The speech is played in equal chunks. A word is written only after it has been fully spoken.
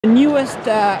The newest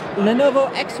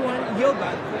Lenovo X1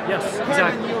 Yoga. Yes, Carbon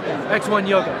exactly. Yoga. X1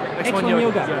 Yoga. X1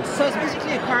 Yoga. Yes. So it's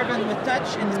basically a carbon with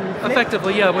touch and flip.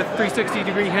 Effectively, yeah, with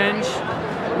 360-degree hinge.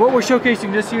 What we're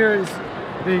showcasing this year is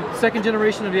the second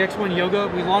generation of the X1 Yoga.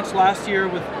 We launched last year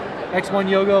with X1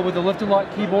 Yoga with the lift and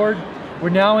lock keyboard. We're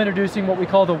now introducing what we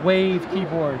call the Wave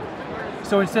keyboard.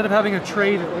 So instead of having a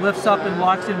tray that lifts up and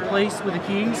locks in place with the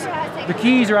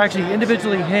keys are actually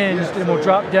individually hinged and will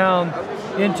drop down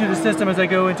into the system as I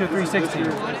go into 360.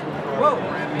 Whoa!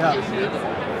 Yeah.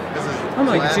 Oh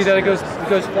my! You can see that it goes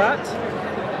flat.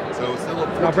 So still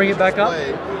I'll bring it back up.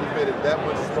 Made it that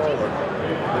much smaller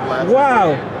than last Wow!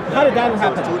 year. How did that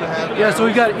happen? Yeah, so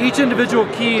we've got each individual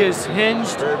key is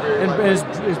hinged and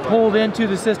is pulled into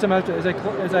the system as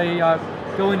I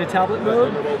go into tablet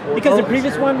mode. Because the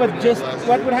previous one was just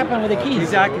what would happen with the keys?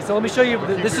 Exactly. So let me show you.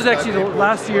 This is actually the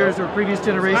last year's or previous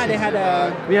generation. Ah, they had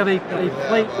a. We have a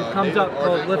plate that comes up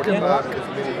called lift and lock.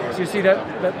 So you see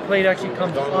that plate actually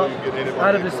comes up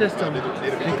out of the system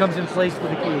and comes in place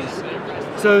with the keys.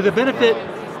 So the benefit.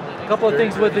 A couple of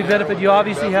things with the benefit, you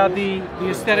obviously have the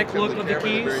aesthetic look of the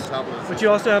keys, but you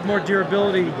also have more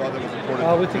durability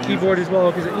with the keyboard as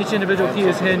well, because each individual key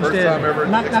is hinged in.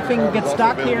 Nothing gets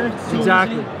stuck here.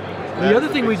 Exactly. The other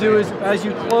thing we do is, as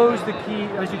you close the key,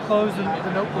 as you close the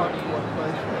notebook,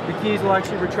 the keys will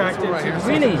actually retract into the system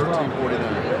Really? as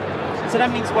well. So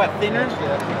that means what? Thinner?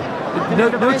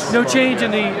 No change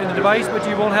in the device, but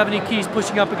you won't have any keys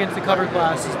pushing up against the cover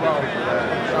glass as well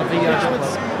of the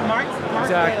notebook.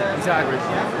 Exactly.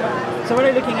 So what are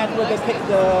you looking at with the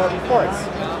ports?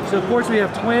 So the ports, we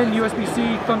have twin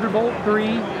USB-C Thunderbolt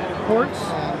 3 ports,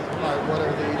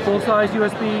 full-size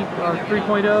USB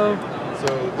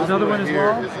 3.0, another one as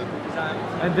well,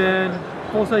 and then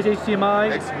full-size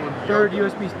HDMI, third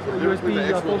USB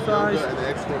full-size,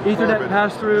 Ethernet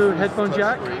pass-through headphone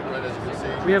jack.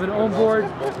 We have an onboard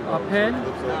pen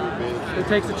that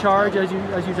takes a charge as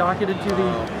you dock it into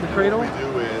the cradle.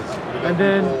 And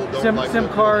then SIM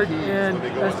card and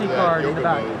SD card in the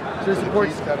back. So this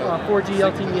supports 4G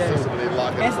LTE.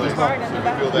 SD card in the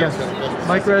back? Yes,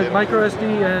 micro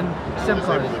SD and SIM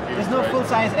card. There's no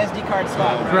full-size SD card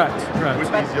slot. Correct.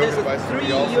 But there's three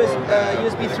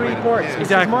USB 3 ports,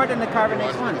 which is more than the Carbon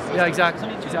X1. Yeah, exactly.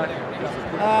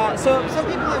 So some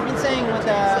people have been saying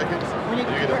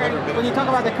when you talk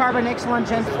about the Carbon X1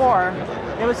 Gen 4,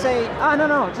 they would say, oh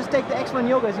no, just take the X1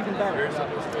 Yoga, is even better. Is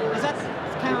that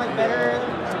kind of like better?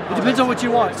 It depends on what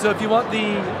you want. So if you want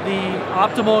the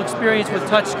optimal experience with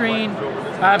touchscreen,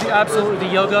 absolutely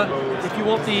the Yoga. If you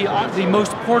want the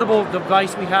most portable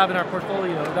device we have in our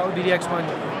portfolio, that would be the X1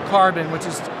 Carbon, which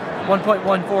is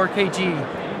 1.14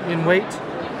 kg in weight.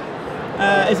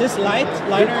 Is this lighter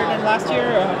than last year?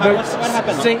 Or what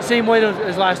happened? Same weight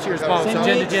as last year as well. Same so weight,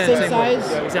 gen to gen, same size?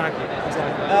 Weight. Exactly.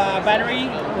 Battery?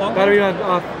 Longer? Battery on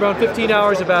around 15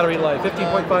 hours of battery life,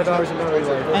 15.5 hours of battery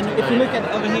life. And if you look at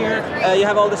over here, you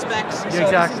have all the specs. So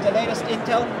exactly. This is the latest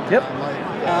Intel. Yep.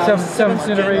 7th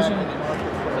generation.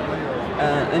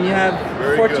 And you have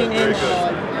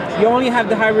 14-inch. You only have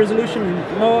the high resolution,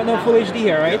 no full HD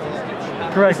here, right?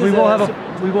 Correct. We will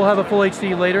have a full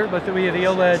HD later, but we have the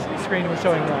OLED screen we're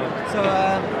showing now. So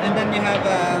and then you have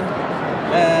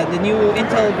the new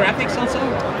Intel graphics also.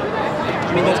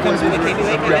 I mean, that comes with the Kaby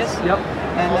Lake, I guess. Yep.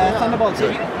 And Thunderbolt. So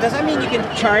does that mean you can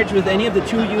charge with any of the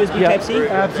two USB Type-C?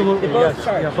 Absolutely. They both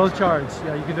charge. Yeah, both charge.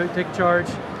 Yeah, you can take a charge.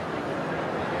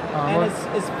 And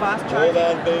it's fast charging?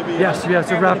 Hold on, baby. Yes,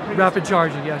 so rapid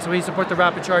charging. Yeah, so we support the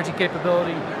rapid charging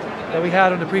capability that we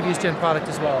had on the previous gen product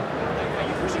as well.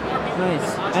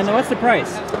 Nice. And what's the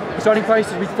price? The starting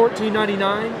price will be $14.99,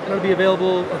 and it'll be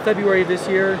available in February of this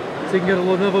year. So you can go to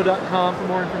Lenovo.com for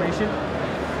more information.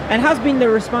 And how's been the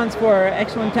response for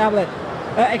X1 tablet,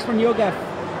 X1 Yoga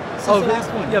since the last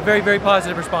one? Yeah, very, very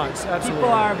positive response. Absolutely.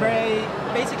 People are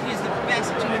basically it's the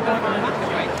best two-in-one on the market,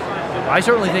 right? I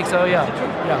certainly think so. Yeah.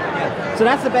 So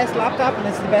that's the best laptop, and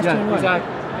it's the best two-in-one. Exactly.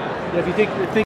 Yeah, if you think